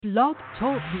Blog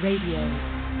Talk Radio.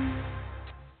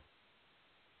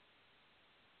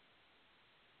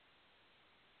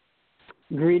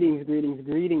 Greetings, greetings,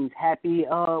 greetings. Happy,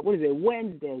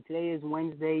 Wednesday. Today is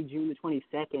Wednesday, June the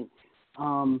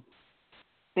 22nd.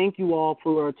 Thank you all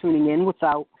for tuning in.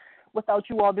 Without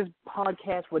you all, this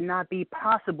podcast would not be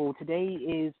possible. Today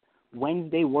is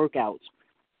Wednesday workouts.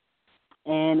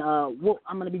 And what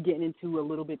I'm going to be getting into a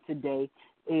little bit today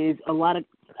is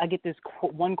I get this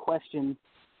one question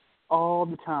all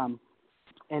the time.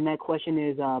 And that question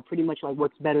is pretty much like,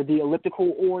 what's better, the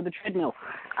elliptical or the treadmill?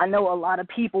 I know a lot of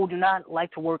people do not like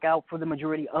to work out for the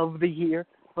majority of the year,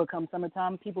 but come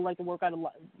summertime, people like to work out a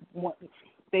lot.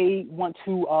 They want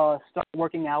to start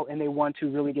working out, and they want to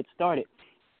really get started.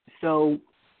 So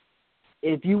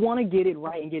if you want to get it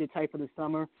right and get it tight for the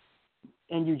summer,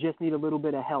 and you just need a little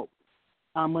bit of help,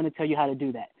 I'm going to tell you how to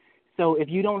do that. So if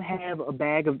you don't have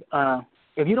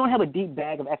a deep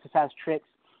bag of exercise tricks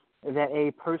that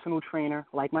a personal trainer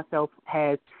like myself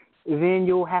has, then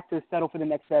you'll have to settle for the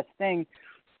next best thing,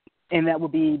 and that will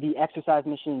be the exercise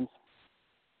machines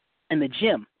in the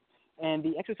gym. And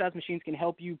the exercise machines can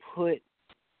help you put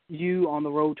you on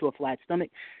the road to a flat stomach.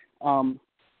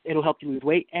 It'll help you lose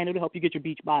weight, and it'll help you get your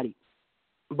beach body.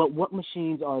 But what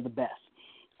machines are the best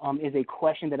is a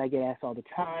question that I get asked all the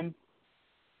time.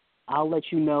 I'll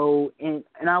let you know, and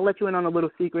I'll let you in on a little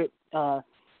secret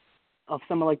of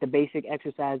some of like the basic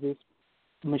exercises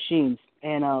machines.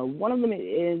 And one of them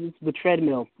is the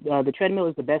treadmill. The treadmill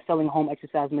is the best-selling home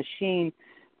exercise machine.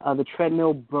 The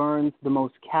treadmill burns the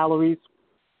most calories.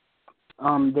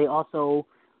 They're also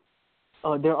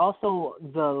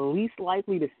the least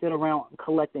likely to sit around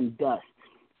collecting dust.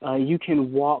 You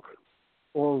can walk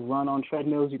or run on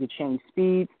treadmills. You can change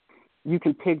speeds. You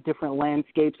can pick different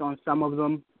landscapes on some of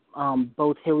them,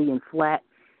 both hilly and flat,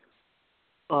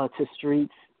 to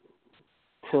streets,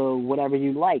 to whatever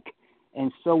you like,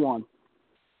 and so on.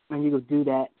 And you go do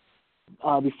that.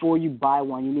 Before you buy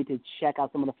one, you need to check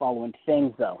out some of the following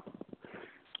things, though.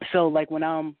 So, like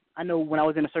I know when I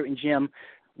was in a certain gym,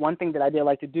 one thing that I did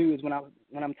like to do is when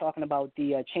I'm talking about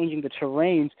the changing the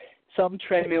terrains, some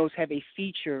treadmills have a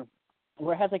feature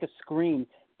where it has like a screen,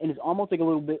 and it's almost like a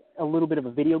little bit of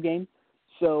a video game.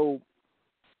 So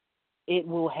it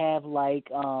will have like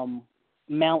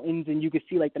mountains, and you can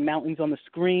see like the mountains on the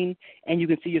screen, and you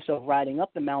can see yourself riding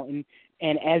up the mountain.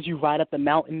 And as you ride up the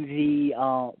mountain,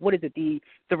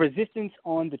 the resistance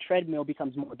on the treadmill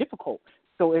becomes more difficult.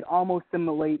 So it almost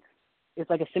simulates. It's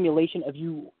like a simulation of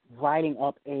you riding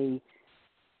up a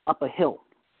hill.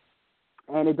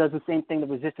 And it does the same thing. The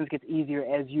resistance gets easier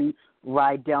as you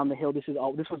ride down the hill. This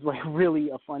was like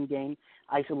really a fun game.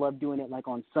 I used to love doing it like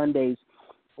on Sundays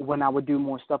when I would do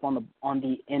more stuff on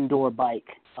the indoor bike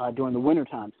during the winter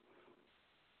times.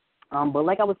 But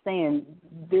like I was saying,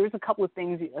 there's a couple of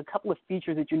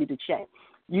features that you need to check.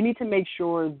 You need to make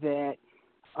sure that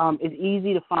it's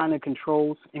easy to find the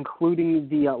controls, including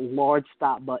the large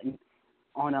stop button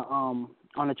on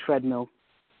a treadmill.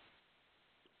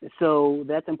 So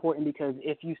that's important, because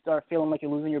if you start feeling like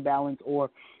you're losing your balance, or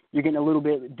you're getting a little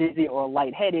bit dizzy or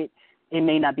lightheaded, it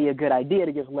may not be a good idea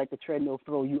to just let the treadmill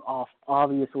throw you off,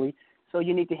 obviously. So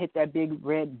you need to hit that big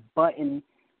red button,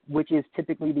 which is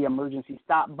typically the emergency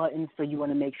stop button. So you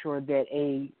want to make sure that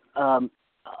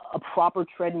a proper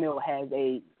treadmill has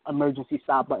a emergency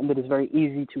stop button that is very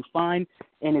easy to find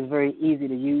and is very easy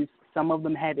to use. Some of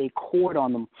them have a cord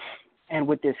on them, and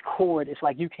with this cord, it's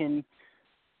like you can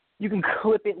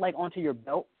clip it like onto your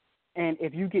belt, and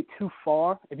if you get too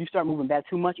far, if you start moving back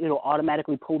too much, it'll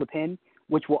automatically pull the pin,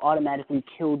 which will automatically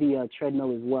kill the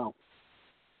treadmill as well.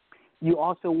 You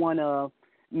also want to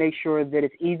make sure that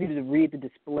it's easy to read the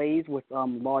displays with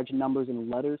large numbers and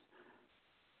letters.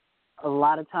 A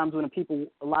lot of times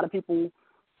a lot of people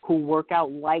who work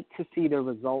out like to see their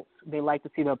results. They like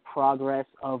to see the progress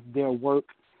of their work.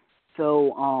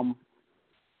 So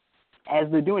as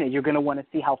they're doing it, you're going to want to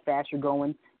see how fast you're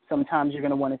going. Sometimes you're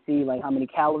going to want to see like how many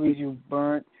calories you've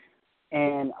burnt.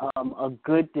 And a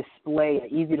good display,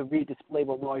 an easy-to-read display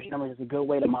with large numbers is a good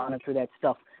way to monitor that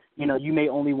stuff. You know, you may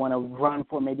only want to run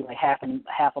for maybe like half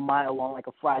a mile on like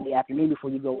a Friday afternoon before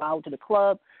you go out to the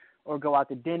club or go out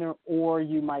to dinner, or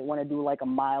you might want to do like a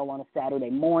mile on a Saturday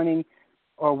morning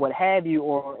or what have you,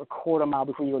 or a quarter mile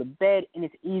before you go to bed, and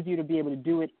it's easier to be able to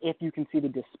do it if you can see the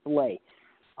display.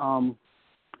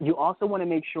 You also want to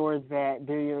make sure that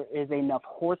there is enough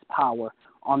horsepower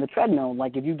on the treadmill.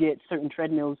 Like if you get certain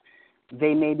treadmills,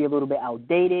 they may be a little bit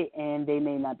outdated, and they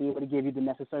may not be able to give you the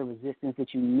necessary resistance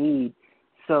that you need.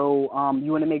 So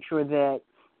you want to make sure that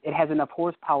it has enough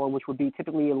horsepower, which would be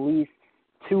typically at least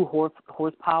 2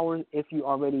 horsepower if you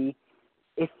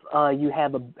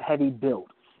have a heavy build.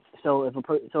 So if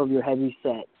you're heavy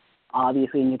set,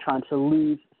 obviously, and you're trying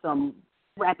to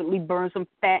rapidly burn some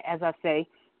fat, as I say,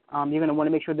 you're going to want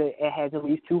to make sure that it has at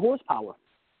least 2 horsepower.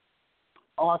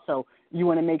 Also, you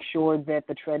want to make sure that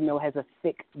the treadmill has a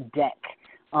thick deck,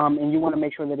 and you want to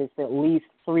make sure that it's at least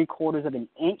 3/4 of an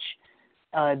inch,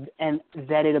 and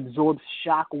that it absorbs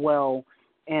shock well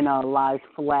and lies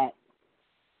flat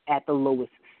at the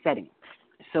lowest setting.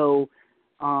 So,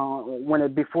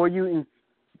 before you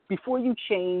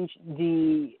change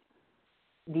the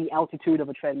altitude of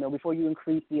a treadmill, before you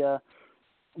increase the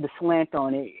slant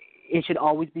on it, it should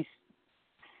always be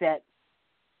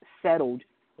settled,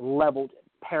 leveled,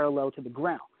 parallel to the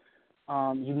ground.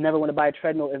 You never want to buy a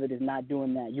treadmill if it is not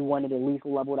doing that. You want it at least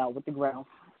leveled out with the ground.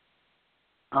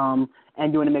 And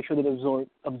you want to make sure that it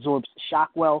absorbs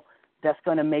shock well. That's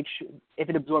going to make sure, if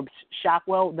it absorbs shock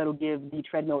well, that'll give the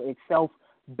treadmill itself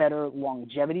better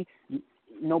longevity.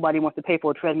 Nobody wants to pay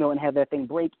for a treadmill and have that thing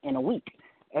break in a week.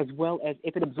 As well as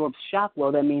if it absorbs shock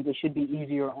well, that means it should be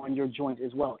easier on your joints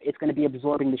as well. It's going to be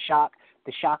absorbing the shock.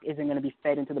 The shock isn't going to be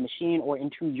fed into the machine or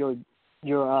into your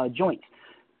joints.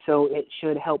 So it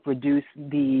should help reduce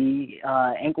the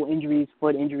ankle injuries,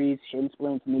 foot injuries, shin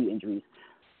splints, knee injuries.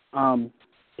 That's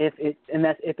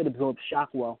if it absorbs shock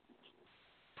well.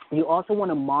 You also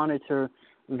want to monitor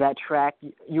that track.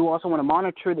 You also want to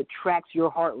monitor that tracks your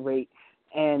heart rate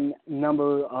and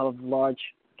number of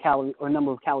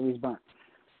calories burnt.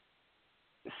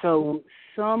 So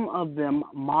some of them,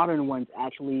 modern ones,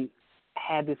 actually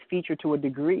have this feature to a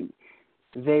degree.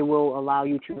 They will allow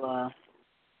you to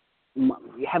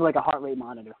have like a heart rate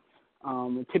monitor.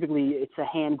 Typically, it's a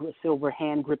silver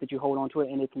hand grip that you hold onto it,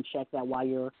 and it can check that while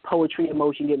you're poetry in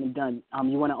motion getting it done.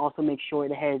 You want to also make sure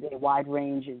it has a wide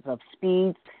range of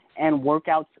speeds and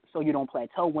workouts so you don't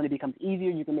plateau. When it becomes easier,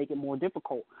 you can make it more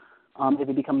difficult. If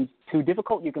it becomes too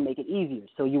difficult, you can make it easier.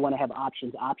 So you want to have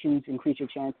options. Options increase your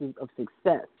chances of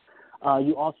success.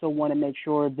 You also want to make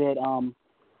sure that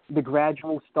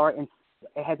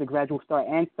it has a gradual start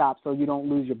and stop so you don't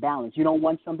lose your balance. You don't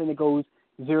want something that goes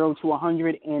 0 to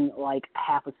 100 in like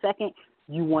half a second.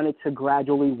 You want it to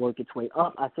gradually work its way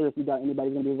up. I say if you doubt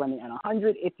anybody's going to be running at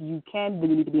 100, if you can, then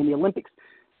you need to be in the Olympics.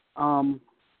 What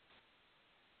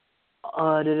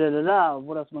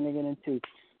else am I going to get into?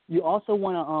 You also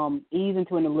want to ease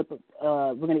into we're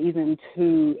going to ease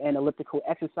into an elliptical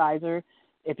exerciser.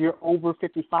 If you're over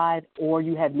 55 or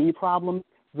you have knee problems,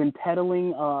 then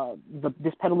pedaling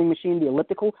this pedaling machine, the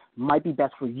elliptical, might be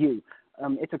best for you.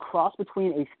 It's a cross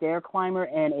between a stair climber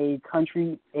and a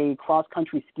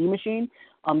cross-country ski machine.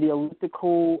 The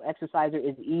elliptical exerciser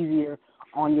is easier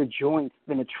on your joints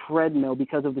than a treadmill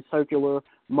because of the circular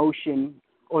motion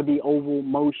or the oval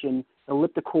motion,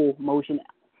 elliptical motion,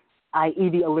 i.e.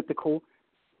 the elliptical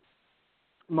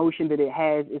motion that it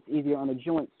has. It's easier on the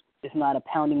joints. It's not a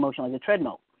pounding motion like a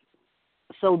treadmill.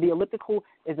 So the elliptical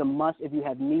is a must if you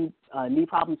have knee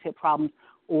problems, hip problems,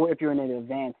 or if you're in an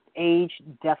advanced age.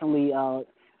 Definitely, I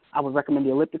would recommend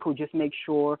the elliptical. Just make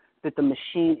sure that the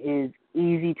machine is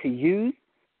easy to use.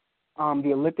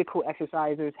 The elliptical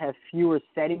exercisers have fewer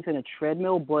settings than a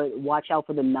treadmill, but watch out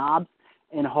for the knobs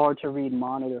and hard-to-read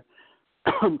monitor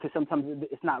because sometimes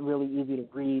it's not really easy to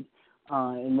read,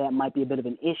 and that might be a bit of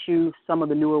an issue. Some of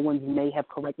the newer ones may have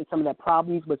corrected some of that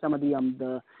problems, but some of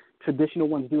the traditional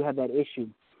ones do have that issue.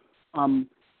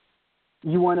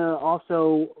 You want to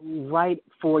also make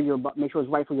sure it's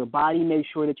right for your body. Make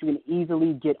sure that you can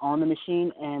easily get on the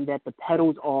machine and that the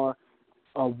pedals are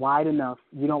wide enough.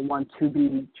 You don't want to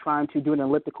be trying to do an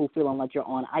elliptical feeling like you're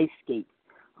on ice skates.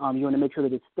 You want to make sure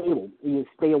that it's stable. You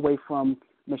stay away from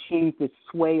machines that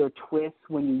sway or twist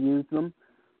when you use them.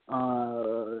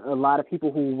 A lot of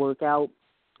people who work out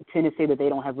tend to say that they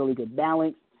don't have really good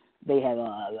balance. They have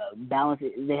balance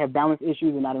issues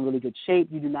and not in really good shape.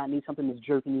 You do not need something that's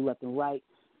jerking you left and right.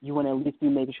 You want to at least be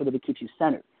making sure that it keeps you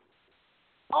centered.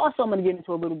 Also, I'm going to get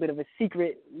into a little bit of a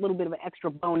secret, a little bit of an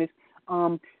extra bonus.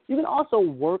 You can also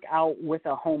work out with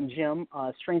a home gym.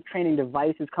 Strength training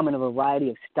devices come in a variety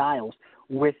of styles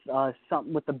with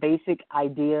the basic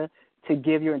idea to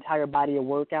give your entire body a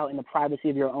workout in the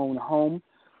privacy of your own home.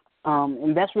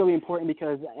 And that's really important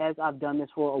because as I've done this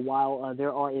for a while,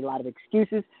 there are a lot of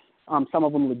excuses. Some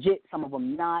of them legit, some of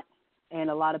them not. And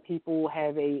a lot of people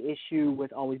have a issue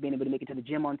with always being able to make it to the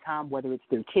gym on time, whether it's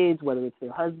their kids, whether it's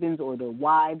their husbands or their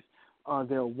wives,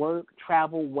 their work,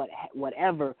 travel,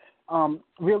 whatever.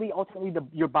 Really, ultimately,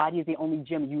 your body is the only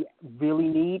gym you really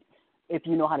need if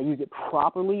you know how to use it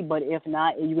properly. But if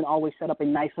not, you can always set up a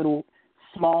nice little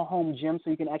small home gym so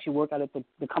you can actually work out at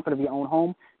the comfort of your own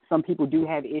home. some people do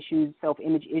have issues,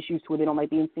 self-image issues, to where they don't like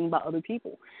being seen by other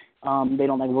people. They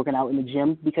don't like working out in the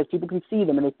gym because people can see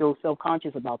them and they feel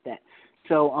self-conscious about that.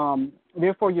 So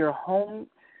therefore, your home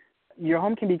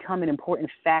can become an important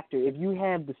factor. If you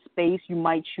have the space, you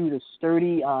might choose a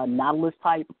sturdy Nautilus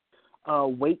type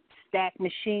weight stack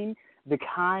machine, the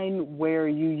kind where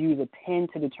you use a pin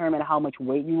to determine how much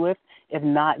weight you lift. If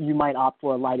not, you might opt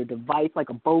for a lighter device like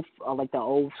like the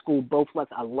old school Bowflex.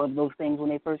 I love those things when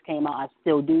they first came out. I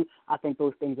still do. I think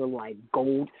those things are like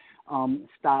gold.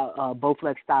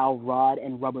 Bowflex style rod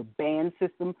and rubber band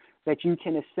system that you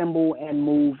can assemble and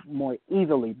move more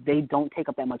easily. They don't take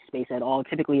up that much space at all.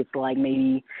 Typically, it's like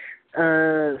maybe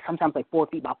sometimes like 4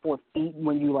 feet by 4 feet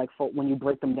when you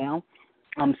break them down.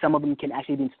 Some of them can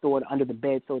actually be stored under the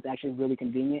bed, so it's actually really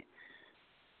convenient.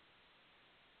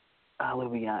 What do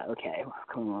we got? Okay,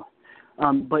 come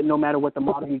on. But no matter what the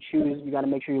model you choose, you got to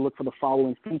make sure you look for the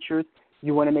following features.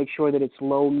 You want to make sure that it's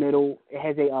low, middle. It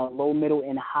has a low, middle,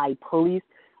 and high pulleys,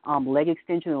 leg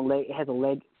extension, it has a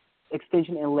leg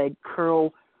extension and leg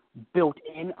curl built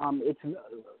in. It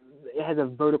has a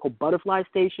vertical butterfly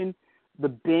station, the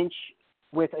bench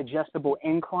with adjustable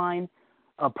incline,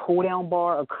 a pull-down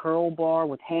bar, a curl bar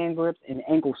with hand grips, and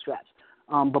ankle straps.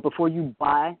 But before you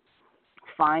buy,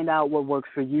 find out what works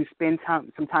for you. Spend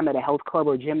some time at a health club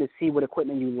or gym to see what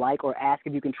equipment you like, or ask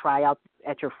if you can try out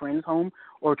at your friend's home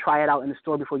or try it out in the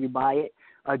store before you buy it.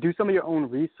 Do some of your own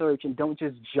research and don't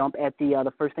just jump at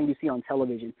the first thing you see on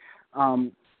television.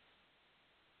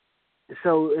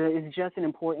 So it's just as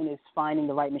important as finding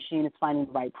the right machine. It's finding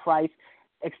the right price.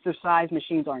 Exercise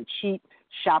machines aren't cheap.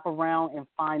 Shop around and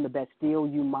find the best deal.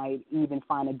 You might even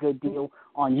find a good deal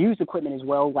on used equipment as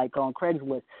well, like on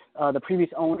Craigslist. The previous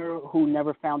owner who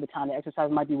never found the time to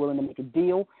exercise might be willing to make a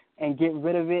deal and get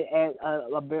rid of it at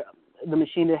the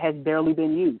machine that has barely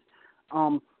been used.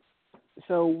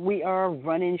 So we are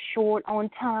running short on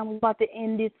time. We're about to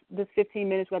end this 15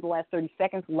 minutes. We have the last 30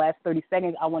 seconds. The last 30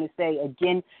 seconds, I want to say,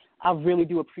 again, I really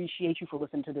do appreciate you for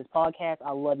listening to this podcast.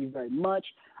 I love you very much.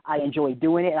 I enjoy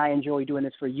doing it, and I enjoy doing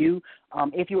this for you.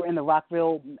 If you're in the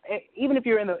Rockville, even if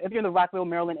you're in the Rockville,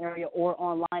 Maryland area or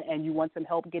online and you want some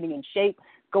help getting in shape,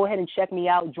 go ahead and check me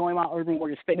out. Join my Urban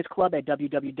Warriors Fitness Club at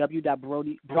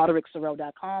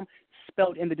www.brodericksorrell.com,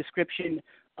 spelled in the description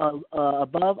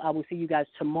above. I will see you guys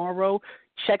tomorrow.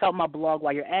 Check out my blog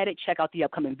while you're at it. Check out the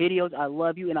upcoming videos. I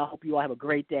love you, and I hope you all have a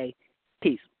great day.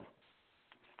 Peace.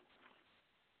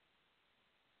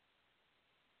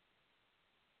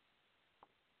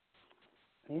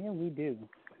 Yeah, we do.